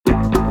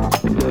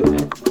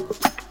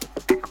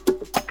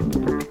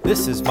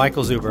This is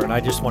Michael Zuber, and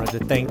I just wanted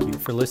to thank you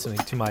for listening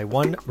to my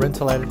One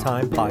Rental at a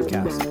Time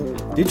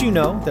podcast. Did you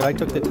know that I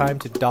took the time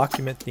to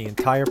document the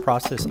entire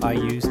process I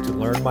used to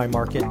learn my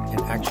market and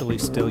actually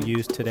still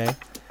use today?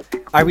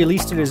 I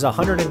released it as a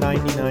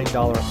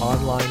 $199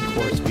 online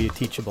course via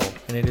Teachable,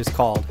 and it is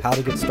called How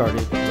to Get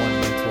Started One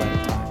Rental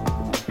at a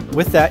Time.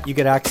 With that, you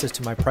get access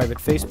to my private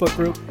Facebook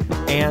group,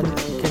 and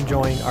you can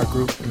join our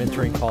group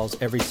mentoring calls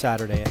every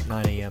Saturday at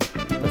 9 a.m.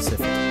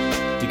 Pacific.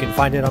 You can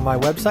find it on my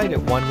website at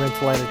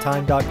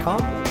onerentalatatime.com.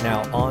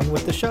 Now on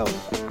with the show.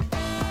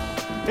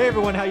 Hey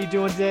everyone, how you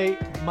doing today?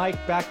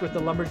 Mike back with the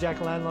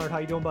Lumberjack Landlord. How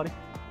you doing, buddy?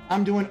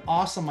 I'm doing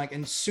awesome, Mike,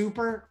 and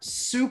super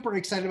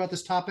excited about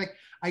this topic.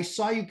 I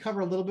saw you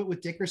cover a little bit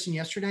with Dickerson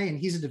yesterday, and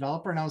he's a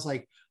developer, and I was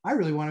like, I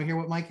really want to hear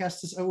what Mike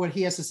has to, what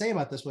he has to say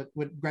about this, what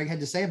Greg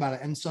had to say about it.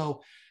 And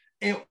so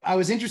I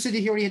was interested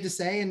to hear what he had to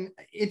say, and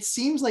it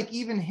seems like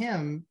even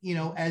him,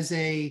 as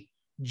a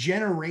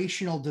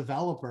generational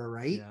developer,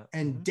 right? Yeah.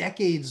 And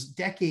decades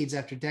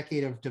after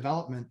decade of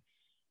development,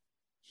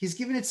 he's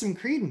given it some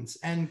credence.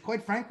 And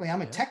quite frankly,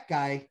 I'm a tech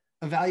guy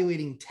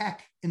evaluating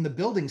tech in the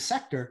building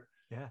sector.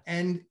 Yeah.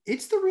 And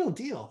it's the real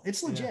deal.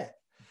 It's legit.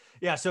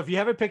 Yeah. So if you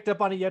haven't picked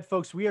up on it yet,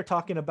 folks, we are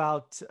talking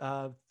about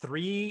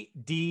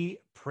 3D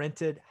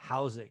printed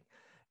housing.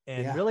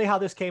 And really how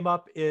this came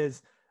up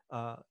is,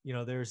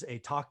 there's a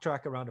talk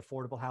track around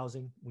affordable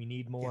housing. We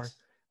need more.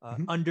 Yes.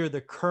 Under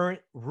the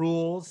current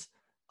rules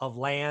of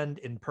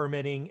land and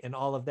permitting and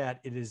all of that,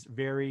 it is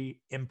very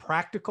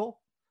impractical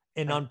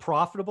and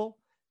unprofitable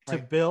to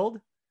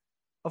build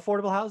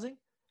affordable housing.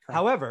 Right.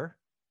 However,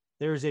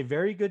 there is a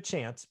very good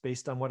chance,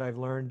 based on what I've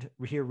learned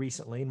here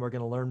recently, and we're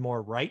going to learn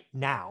more right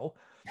now,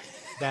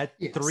 that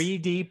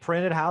 3D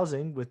printed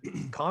housing with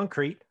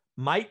concrete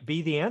might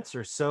be the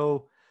answer.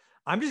 So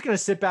I'm just going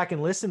to sit back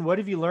and listen. What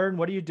have you learned?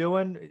 What are you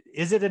doing?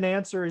 Is it an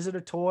answer? Is it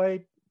a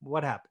toy?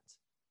 What happens?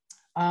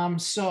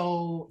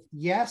 So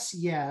yes,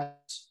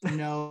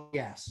 no,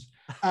 yes.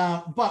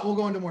 But we'll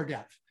go into more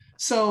depth.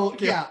 So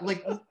the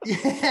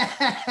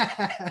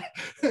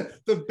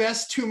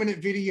best 2-minute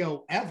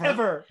video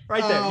ever.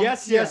 Right there.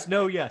 Yes,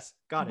 no, yes.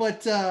 Got it.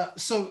 But to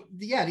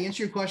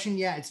answer your question,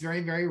 it's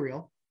very, very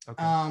real.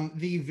 Okay.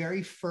 The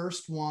very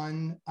first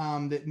one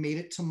that made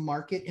it to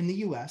market in the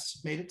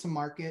US,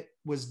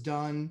 was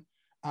done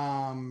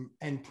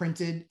and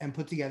printed and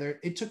put together.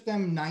 It took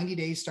them 90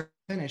 days start to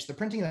finish. The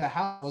printing of the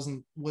house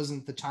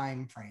wasn't the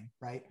time frame,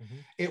 right? Mm-hmm.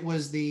 It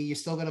was you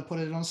still got to put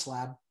it on a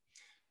slab,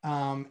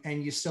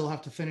 and you still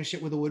have to finish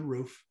it with a wood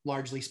roof,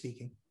 largely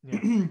speaking.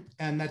 Yeah.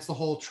 And that's the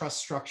whole truss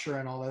structure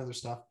and all that other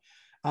stuff.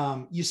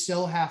 You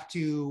still have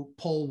to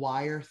pull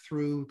wire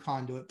through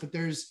conduit,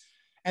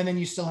 and then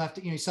you still have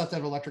to, you still have to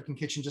have electric and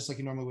kitchen just like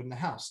you normally would in a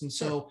house. And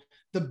so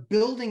the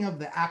building of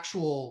the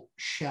actual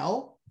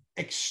shell,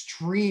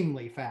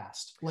 extremely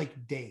fast,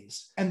 like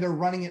days, and they're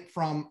running it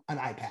from an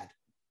iPad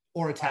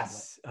or a tablet.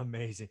 That's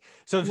amazing.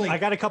 So I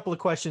got a couple of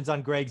questions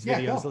on Greg's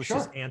videos. Let's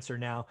just answer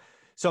now.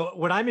 So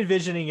what I'm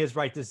envisioning is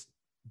this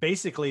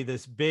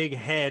big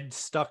head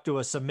stuck to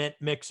a cement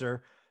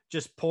mixer,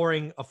 just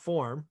pouring a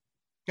form,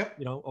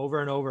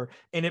 over and over.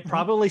 And it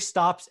probably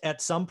stops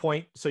at some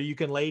point so you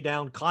can lay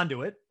down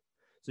conduit.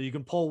 So you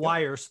can pull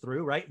wires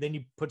through, right? Then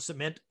you put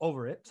cement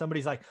over it.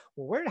 Somebody's like,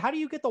 well, how do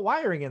you get the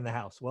wiring in the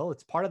house? Well,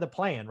 it's part of the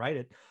plan,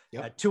 right?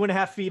 At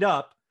 2.5 feet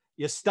up,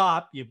 you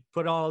stop, you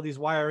put all these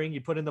wiring,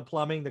 you put in the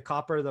plumbing, the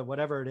copper, the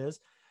whatever it is,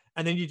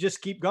 and then you just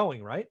keep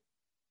going, right?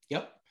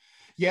 Yep.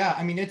 Yeah.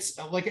 I mean, it's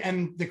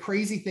and the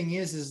crazy thing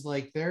is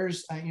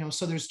there's,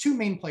 so there's two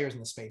main players in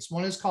the space.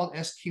 One is called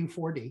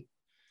SQ4D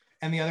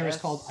and the other is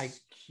called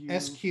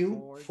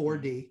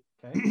SQ4D.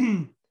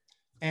 Okay.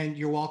 And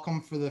you're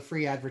welcome for the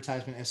free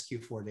advertisement,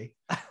 SQ4D.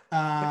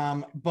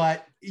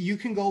 But you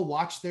can go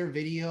watch their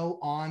video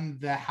on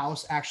the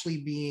house actually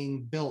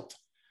being built,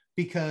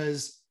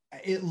 because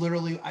it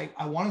literally,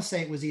 I want to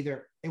say it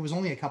was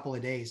only a couple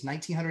of days,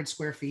 1,900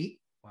 square feet.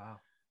 Wow.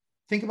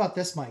 Think about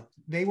this, Mike.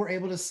 They were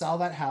able to sell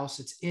that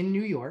house. It's in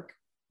New York.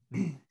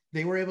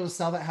 They were able to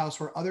sell that house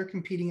where other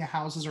competing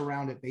houses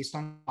around it based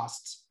on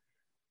costs,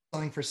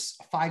 selling for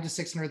 $500,000 to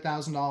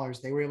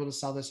 $600,000. They were able to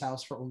sell this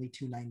house for only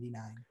 $299.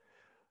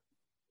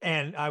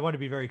 And I want to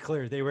be very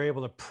clear. They were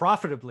able to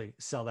profitably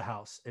sell the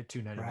house at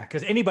 $299,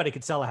 because anybody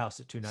could sell a house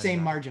at $299.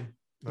 Same margin.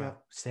 Wow. Yeah.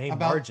 Same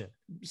margin.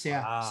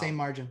 Yeah. Wow. Same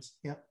margins.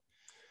 Yep.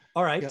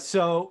 All right. Yep.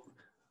 So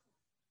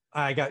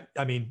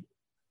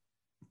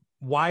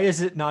why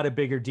is it not a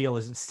bigger deal?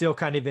 Is it still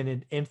kind of in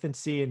an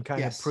infancy and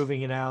kind of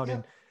proving it out?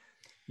 Yep.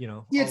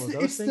 And,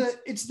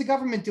 it's the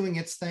government doing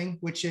its thing,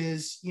 which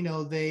is,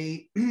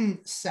 they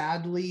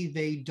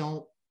sadly,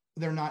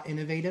 they're not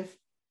innovative.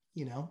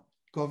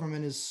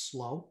 Government is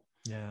slow.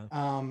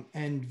 Yeah.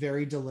 And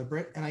very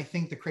deliberate. And I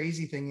think the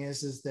crazy thing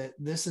is that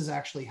this is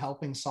actually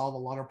helping solve a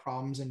lot of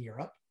problems in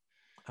Europe.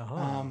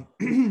 Uh-huh.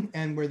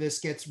 And where this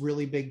gets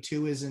really big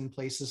too is in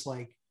places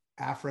like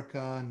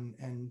Africa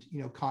and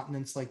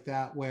continents like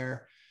that,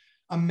 where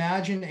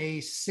imagine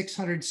a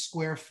 600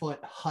 square foot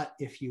hut,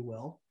 if you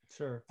will,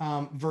 Sure.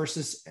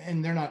 Versus,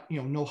 and they're not,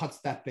 no hut's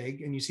that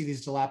big, and you see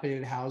these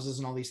dilapidated houses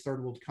in all these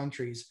third world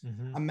countries.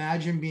 Mm-hmm.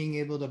 Imagine being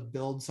able to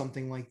build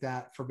something like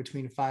that for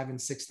between $5,000 and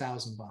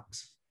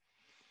 $6,000.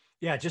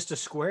 Yeah, just a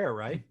square,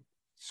 right?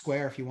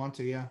 Square, if you want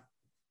to, yeah.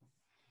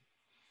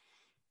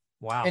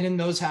 Wow. And in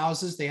those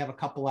houses, they have a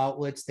couple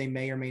outlets. They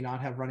may or may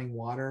not have running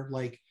water.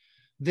 Like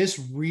this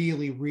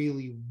really,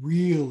 really,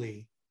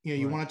 really,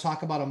 you Right. want to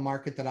talk about a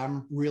market that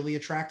I'm really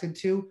attracted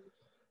to,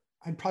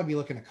 I'd probably be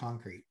looking at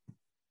concrete.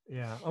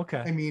 Yeah. Okay.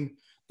 I mean,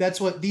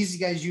 that's what these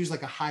guys use,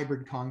 like a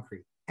hybrid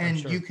concrete. And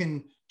sure. you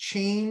can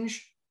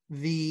change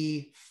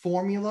the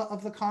formula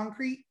of the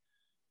concrete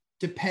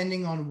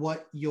depending on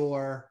what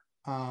your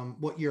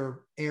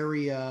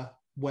area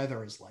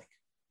weather is like.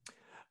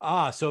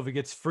 So if it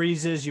gets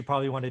freezes, you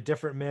probably want a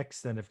different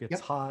mix than if it gets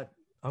Yep. hot.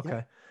 Okay.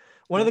 Yep.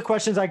 One of the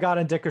questions I got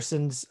on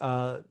Dickerson's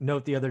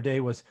note the other day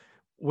was,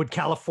 would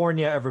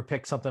California ever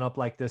pick something up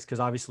like this?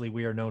 Because obviously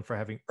we are known for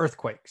having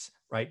earthquakes,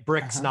 right?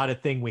 Brick's not a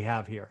thing we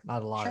have here,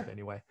 not a lot of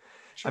anyway.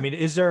 Sure. I mean,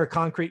 is there a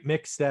concrete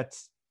mix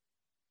that's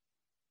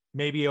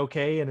maybe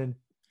okay in an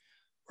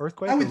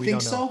earthquake? I would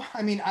think so.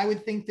 I mean, I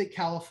would think that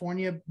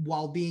California,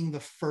 while being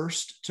the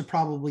first to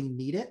probably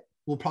need it,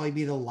 will probably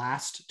be the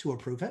last to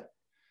approve it.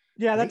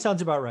 Yeah, that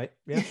sounds about right.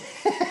 Yeah.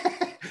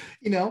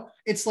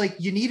 It's like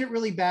you need it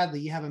really badly.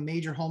 You have a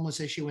major homeless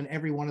issue in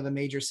every one of the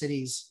major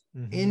cities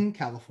in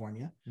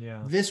California.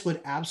 Yeah. This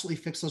would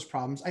absolutely fix those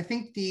problems. I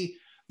think the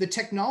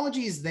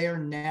technology is there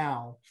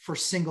now for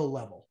single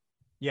level.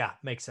 Yeah,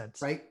 makes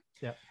sense. Right?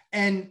 Yeah.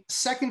 And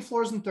second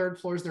floors and third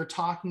floors, they're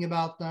talking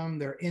about them.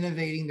 They're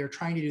innovating. They're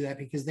trying to do that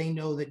because they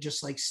know that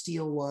just like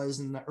steel was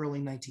in the early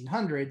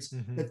 1900s,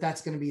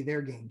 that's going to be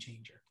their game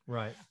changer.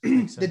 Right.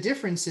 The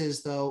difference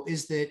is, though,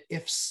 is that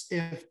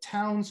if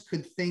towns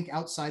could think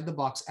outside the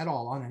box at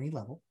all on any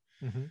level,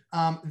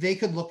 they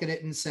could look at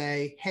it and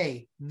say,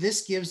 hey,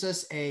 this gives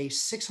us a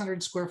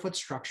 600 square foot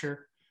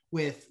structure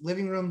with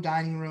living room,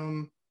 dining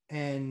room,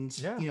 and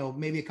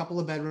maybe a couple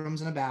of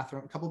bedrooms and a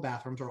bathroom, a couple of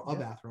bathrooms or a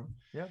bathroom.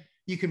 Yeah.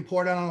 You can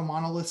pour it on a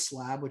monolith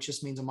slab, which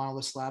just means a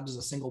monolith slab is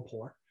a single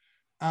pour.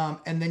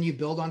 And then you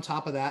build on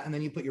top of that, and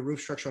then you put your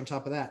roof structure on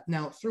top of that.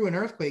 Now, through an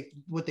earthquake,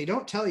 what they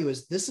don't tell you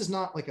is this is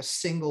not like a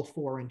single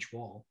 4-inch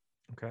wall.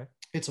 Okay.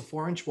 It's a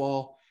 4-inch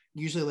wall,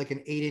 usually like an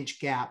 8-inch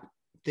gap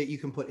that you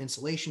can put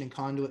insulation and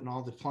conduit and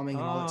all the plumbing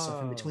and all that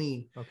stuff in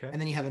between. Okay. And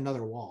then you have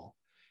another wall.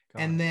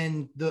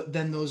 Then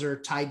those are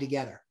tied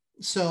together.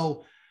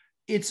 So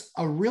it's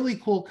a really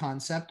cool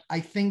concept.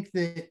 I think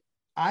that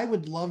I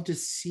would love to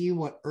see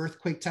what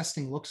earthquake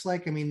testing looks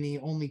like. I mean, the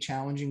only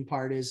challenging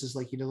part is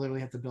like you literally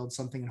have to build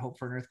something and hope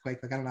for an earthquake.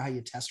 Like, I don't know how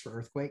you test for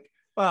earthquake.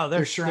 Well,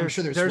 I'm sure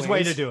there's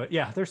way to do it.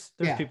 Yeah. There's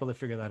people that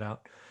figure that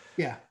out.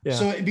 Yeah.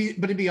 So it'd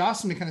be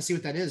awesome to kind of see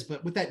what that is.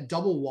 But with that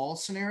double wall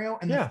scenario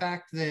and the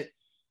fact that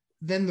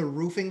then the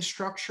roofing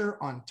structure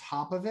on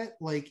top of it,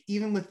 like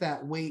even with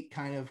that weight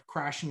kind of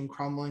crashing and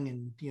crumbling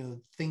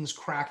and, things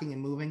cracking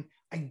and moving,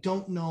 I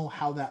don't know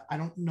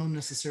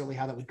necessarily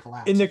how that would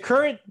collapse. In the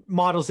current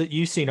models that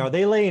you've seen, are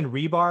they laying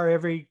rebar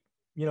every,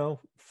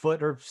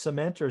 foot or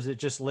cement, or is it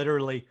just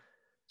literally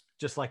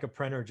just like a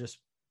printer, just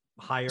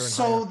higher and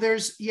higher?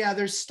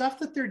 There's stuff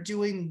that they're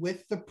doing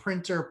with the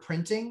printer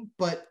printing,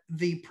 but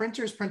the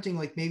printer's printing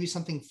like maybe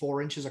something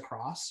 4 inches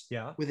across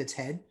with its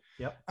head.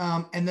 Yep.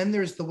 And then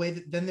there's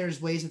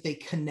there's ways that they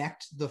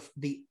connect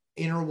the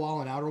inner wall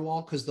and outer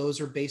wall, because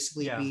those are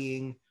basically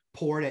being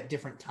poured at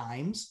different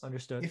times.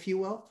 Understood. If you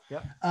will.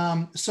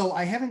 Yeah. So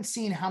I haven't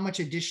seen how much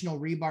additional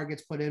rebar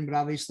gets put in, but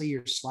obviously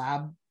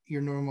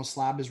your normal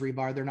slab is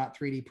rebar. They're not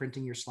 3D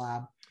printing your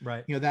slab.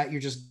 Right. That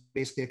you're just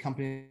basically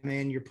accompanying them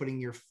in, you're putting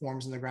your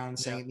forms in the ground and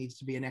saying it needs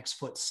to be an X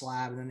foot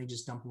slab, and then they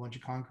just dump a bunch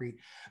of concrete.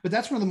 But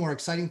that's one of the more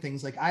exciting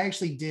things. Like, I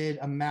actually did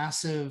a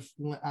massive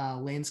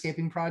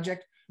landscaping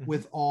project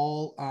with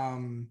all,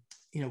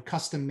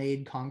 custom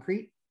made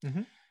concrete.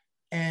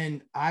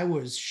 And I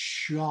was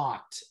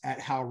shocked at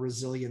how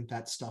resilient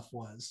that stuff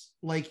was.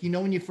 Like,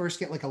 when you first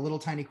get like a little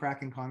tiny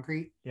crack in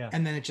concrete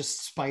and then it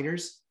just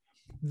spiders,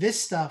 this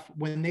stuff,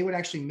 when they would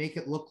actually make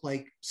it look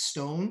like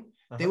stone,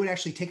 they would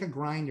actually take a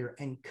grinder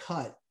and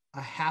cut a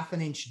 1/2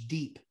 inch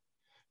deep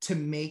to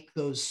make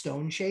those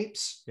stone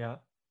shapes. Yeah.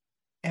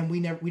 And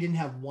we didn't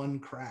have one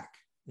crack.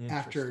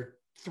 After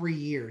 3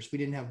 years, we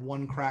didn't have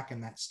one crack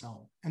in that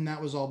stone. And that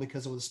was all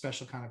because it was a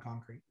special kind of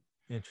concrete.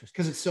 Interesting.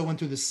 Because it still went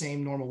through the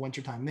same normal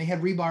wintertime. They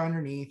had rebar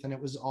underneath and it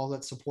was all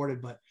that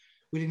supported, but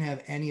we didn't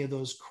have any of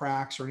those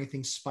cracks or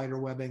anything spider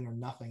webbing or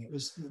nothing. It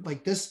was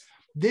like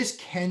this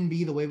can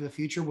be the wave of the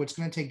future. What's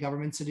going to take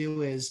governments to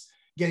do is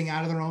getting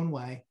out of their own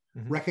way,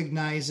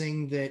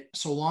 recognizing that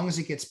so long as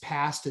it gets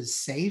passed as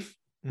safe,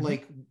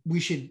 like we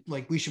should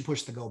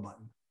push the go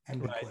button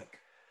and click.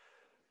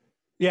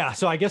 Yeah.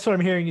 So I guess what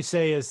I'm hearing you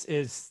say is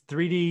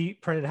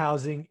 3D printed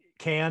housing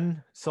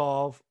can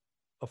solve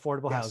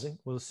affordable housing,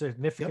 will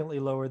significantly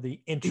lower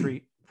the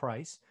entry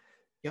price.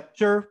 Yep.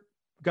 Sure.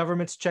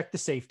 Governments check the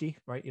safety,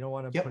 right? You don't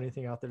want to put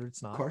anything out there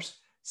that's not. Of course.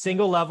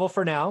 single level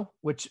for now,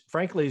 which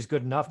frankly is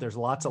good enough. There's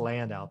lots of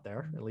land out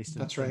there, at least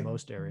in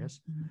most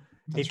areas.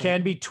 It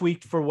can be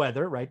tweaked for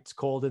weather, right? It's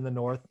cold in the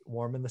north,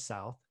 warm in the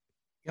south.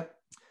 Yep.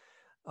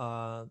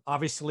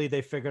 Obviously,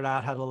 they figured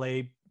out how to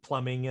lay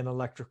plumbing and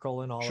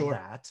electrical and all of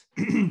that.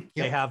 Yep.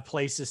 They have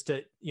places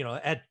to,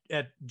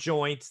 at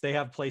joints, they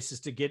have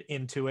places to get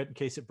into it in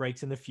case it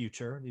breaks in the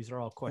future. These are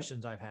all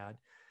questions I've had.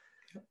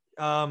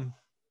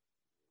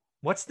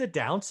 What's the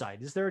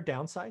downside? Is there a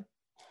downside?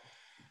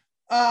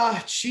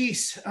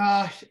 Geez.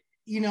 I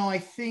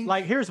think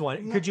like, here's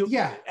one. Could you,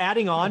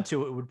 adding on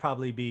to it would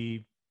probably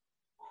be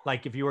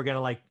like, if you were going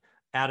to like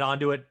add on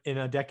to it in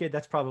a decade,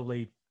 that's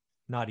probably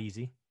not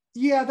easy.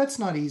 Yeah, that's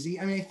not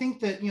easy. I mean, I think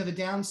that, the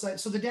downside,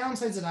 so the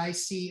downsides that I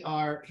see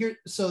are here.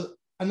 So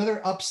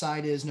another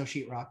upside is no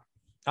sheetrock.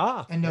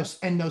 And no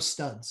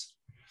studs.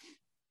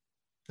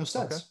 No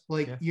studs.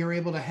 Okay. You're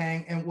able to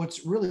hang. And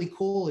what's really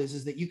cool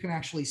is that you can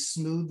actually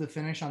smooth the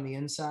finish on the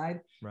inside.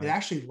 Right. It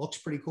actually looks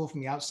pretty cool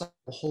from the outside.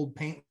 The hold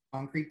paint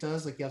concrete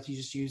does, like you have to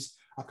just use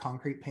a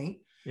concrete paint.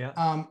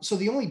 Yeah. So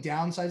the only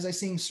downsides I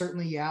see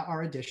certainly,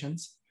 are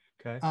additions.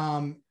 Okay.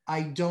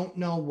 I don't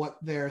know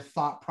what their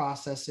thought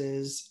process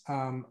is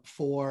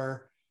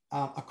for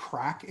a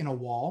crack in a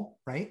wall,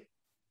 right?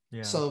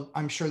 Yeah. So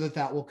I'm sure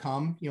that will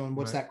come, and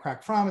what's that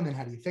crack from, and then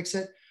how do you fix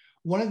it?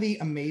 One of the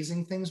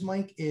amazing things,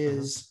 Mike,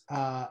 is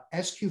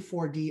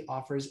SQ4D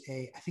offers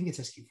I think it's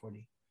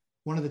SQ4D,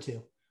 one of the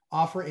two,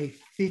 offer a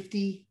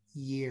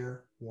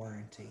 50-year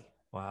warranty.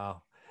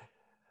 Wow.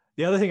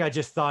 The other thing I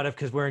just thought of,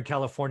 because we're in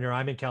California, or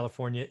I'm in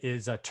California,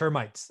 is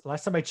termites.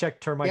 Last time I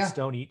checked, termites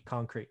don't eat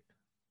concrete.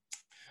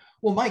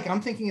 Well, Mike,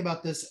 I'm thinking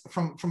about this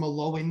from a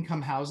low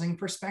income housing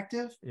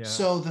perspective. Yeah.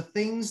 So the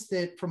things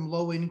that from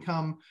low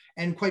income,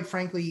 and quite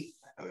frankly,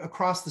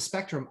 across the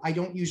spectrum, I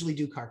don't usually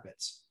do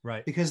carpets.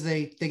 Right. Because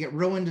they get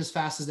ruined as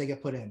fast as they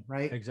get put in,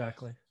 right?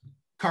 Exactly.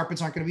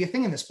 Carpets aren't going to be a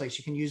thing in this place.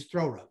 You can use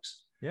throw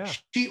rugs. Yeah.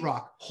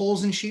 Sheetrock,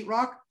 holes in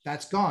sheetrock,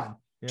 that's gone.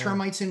 Yeah.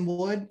 Termites in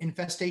wood,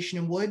 infestation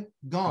in wood,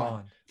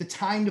 gone. The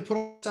time to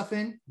put stuff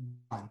in,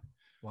 gone.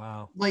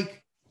 Wow.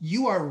 Like,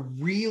 you are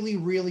really,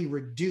 really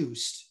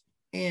reduced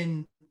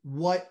in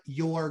what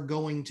you're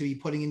going to be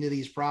putting into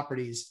these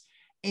properties.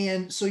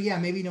 And so,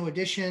 maybe no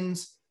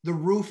additions. The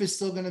roof is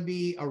still going to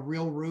be a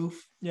real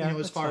roof,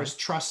 as far as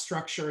truss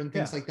structure and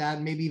things like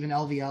that, maybe even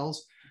LVLs.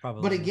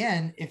 Probably. But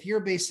again, if you're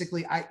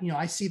basically,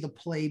 I see the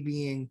play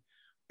being,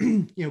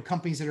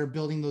 companies that are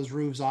building those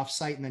roofs off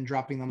site and then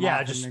dropping them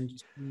off.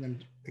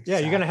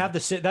 Exactly. You're going to have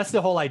that's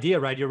the whole idea,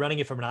 right? You're running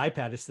it from an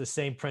iPad. It's the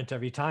same print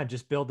every time.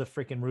 Just build the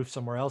freaking roof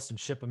somewhere else and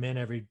ship them in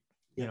every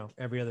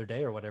other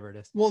day or whatever it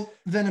is. Well,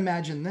 then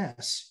imagine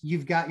this.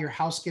 You've got your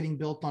house getting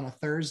built on a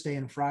Thursday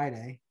and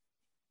Friday,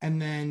 and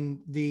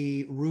then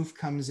the roof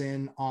comes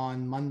in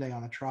on Monday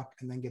on a truck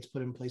and then gets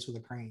put in place with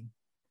a crane.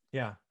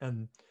 Yeah.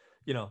 And,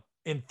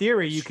 in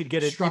theory, you could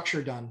get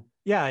structure done.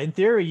 Yeah. In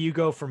theory, you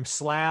go from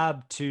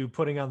slab to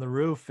putting on the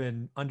roof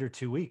in under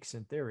 2 weeks,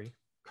 in theory.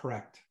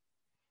 Correct.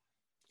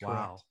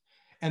 Wow.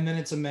 And then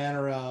it's a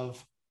matter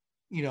of,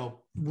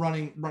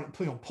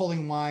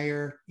 pulling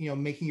wire,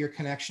 making your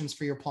connections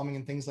for your plumbing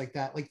and things like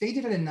that. Like, they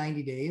did it in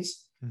 90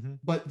 days,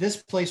 but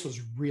this place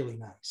was really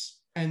nice.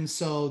 And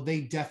so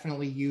they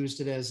definitely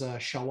used it as a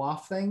show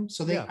off thing.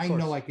 So I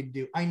know I could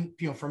do,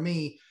 for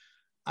me,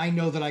 I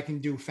know that I can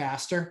do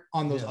faster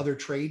on those other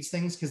trades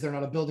things, because they're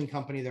not a building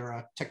company. They're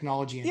a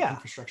technology and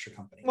infrastructure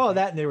company. Well,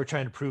 and they were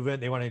trying to prove it.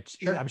 They wanted,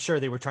 I'm sure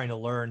they were trying to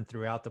learn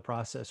throughout the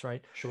process.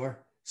 Right. Sure.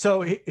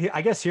 So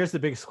I guess here's the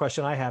biggest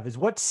question I have is,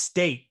 what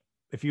state,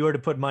 if you were to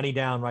put money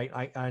down, right?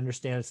 I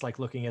understand it's like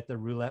looking at the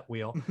roulette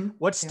wheel.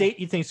 What state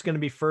you think is going to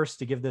be first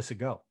to give this a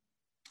go?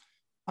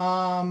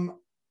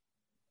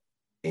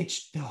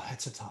 It's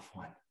a tough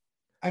one.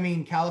 I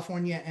mean,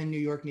 California and New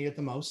York need it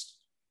the most.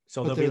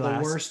 So they'll be last.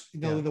 The worst.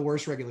 They'll be the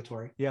worst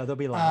regulatory. Yeah, they'll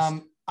be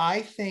last.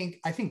 I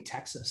think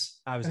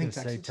Texas. I was going to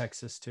say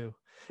Texas too.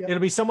 Yep.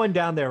 It'll be someone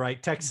down there,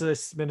 right?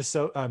 Texas,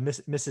 Minnesota,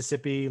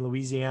 Mississippi,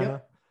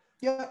 Louisiana.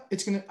 Yeah,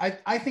 it's gonna.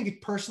 I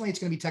think personally, it's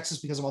going to be Texas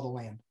because of all the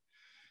land.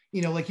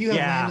 Like, you have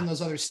land in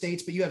those other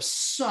states, but you have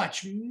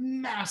such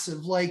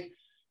massive, like,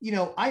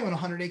 I own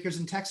 100 acres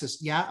in Texas.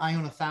 Yeah, I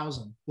own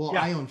 1,000. Well,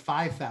 I own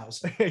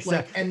 5,000.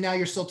 Exactly. And now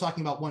you're still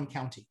talking about one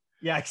county.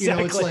 Yeah,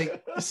 exactly. It's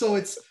like, so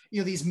it's,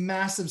 these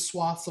massive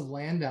swaths of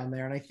land down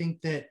there. And I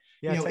think that,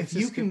 Texas if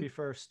you can be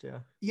first. Yeah.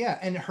 Yeah.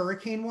 And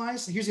hurricane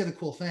wise, here's the other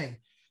cool thing.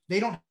 They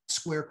don't have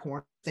square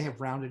corners. They have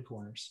rounded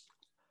corners.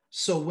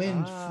 So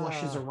wind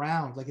flushes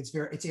around, like it's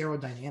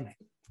aerodynamic.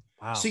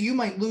 Wow. So you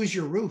might lose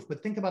your roof,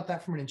 but think about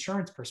that from an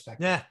insurance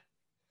perspective. Yeah.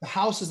 The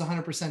house is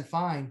 100%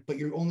 fine, but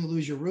you only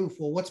lose your roof.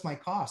 Well, what's my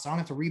cost? I don't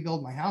have to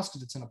rebuild my house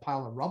because it's in a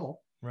pile of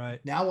rubble. Right.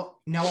 Now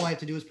all I have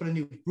to do is put a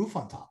new roof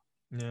on top.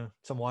 Yeah.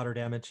 Some water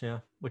damage. Yeah.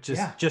 Which is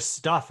just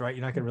stuff, right?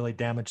 You're not going to really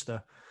damage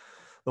the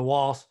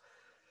walls.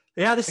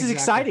 Yeah. This is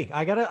exciting.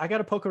 I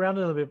gotta poke around a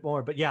little bit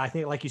more, but yeah, I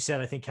think, like you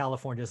said, I think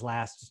California's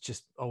last. It's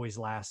just always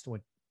last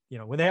when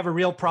they have a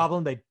real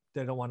problem, they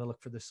don't want to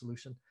look for the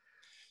solution.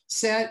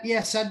 Sad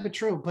but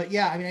true. But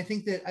yeah, I mean, I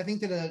think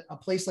that a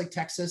place like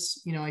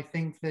Texas, I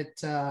think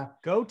that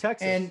go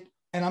Texas. And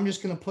and I'm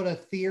just going to put a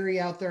theory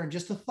out there and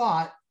just a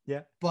thought.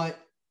 Yeah. But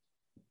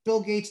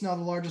Bill Gates, now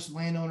the largest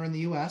landowner in the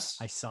US.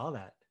 I saw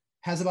that.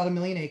 Has about 1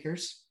 million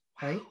acres,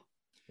 right?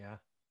 Yeah.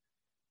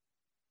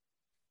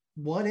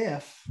 What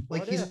if,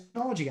 like, he's a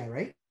technology guy,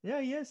 right? Yeah,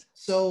 he is.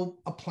 So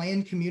a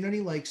planned community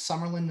like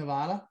Summerlin,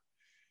 Nevada.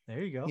 There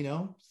you go. You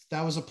know,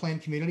 that was a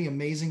planned community,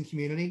 amazing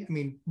community. I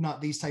mean, not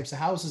these types of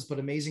houses, but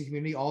amazing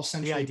community, all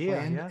centrally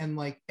planned. Yeah. And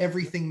like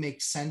everything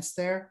makes sense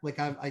there. Like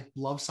I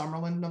love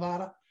Summerlin,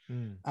 Nevada.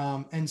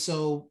 And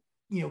so,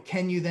 you know,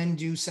 can you then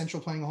do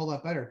central planning a whole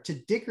lot better? To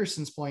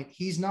Dickerson's point,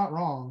 he's not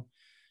wrong.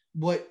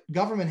 What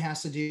government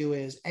has to do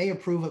is A,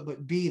 approve it,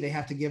 but B, they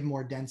have to give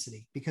more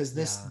density, because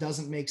this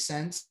doesn't make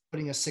sense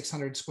putting a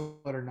 600 square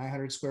foot or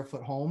 900 square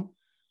foot home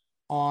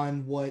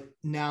on what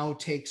now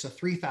takes a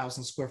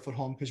 3,000 square foot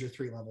home because you're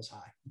 3 levels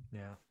high.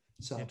 Yeah.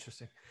 So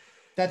interesting.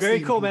 That's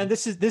very cool, man.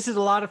 This is a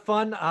lot of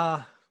fun.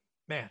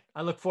 Man,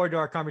 I look forward to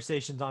our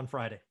conversations on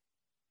Friday.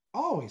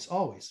 Always.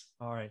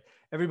 All right,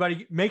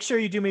 everybody, make sure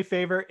you do me a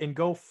favor and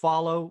go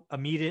follow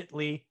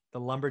immediately the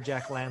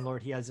Lumberjack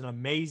Landlord. He has an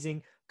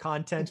amazing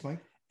content. Thanks, Mike.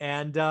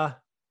 And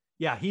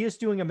yeah, he is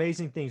doing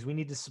amazing things. We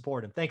need to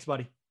support him. Thanks,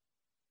 buddy.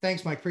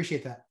 Thanks, Mike.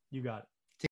 Appreciate that. You got it.